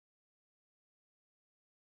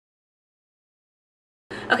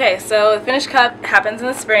Okay, so the F.I.N.I.S.H Cup happens in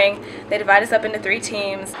the spring. They divide us up into 3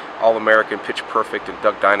 teams. All-American, Pitch Perfect, and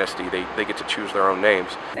Duck Dynasty, they get to choose their own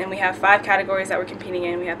names. And we have 5 categories that we're competing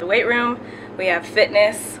in. We have the weight room, we have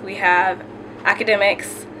fitness, we have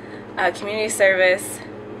academics, community service,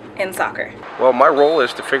 and soccer. Well, my role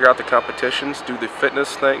is to figure out the competitions, do the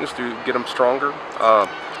fitness things, to get them stronger,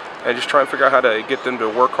 and just try and figure out how to get them to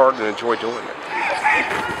work hard and enjoy doing it.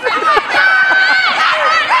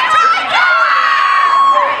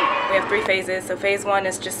 We have 3 phases. So phase 1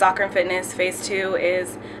 is just soccer and fitness. Phase 2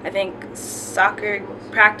 is, I think, soccer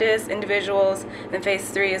practice, individuals. And then phase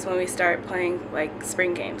 3 is when we start playing like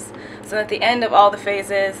spring games. So at the end of all the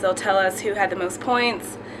phases, they'll tell us who had the most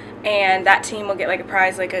points, and that team will get like a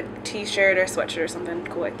prize, like a t-shirt or sweatshirt or something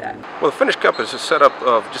cool like that. Well, the F.I.N.I.S.H Cup is a setup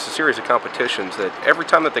of just a series of competitions that every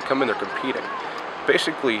time that they come in, they're competing.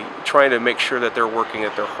 Basically trying to make sure that they're working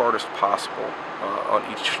at their hardest possible on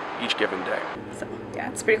each given day. So yeah,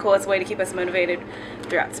 it's pretty cool. It's a way to keep us motivated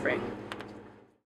throughout spring.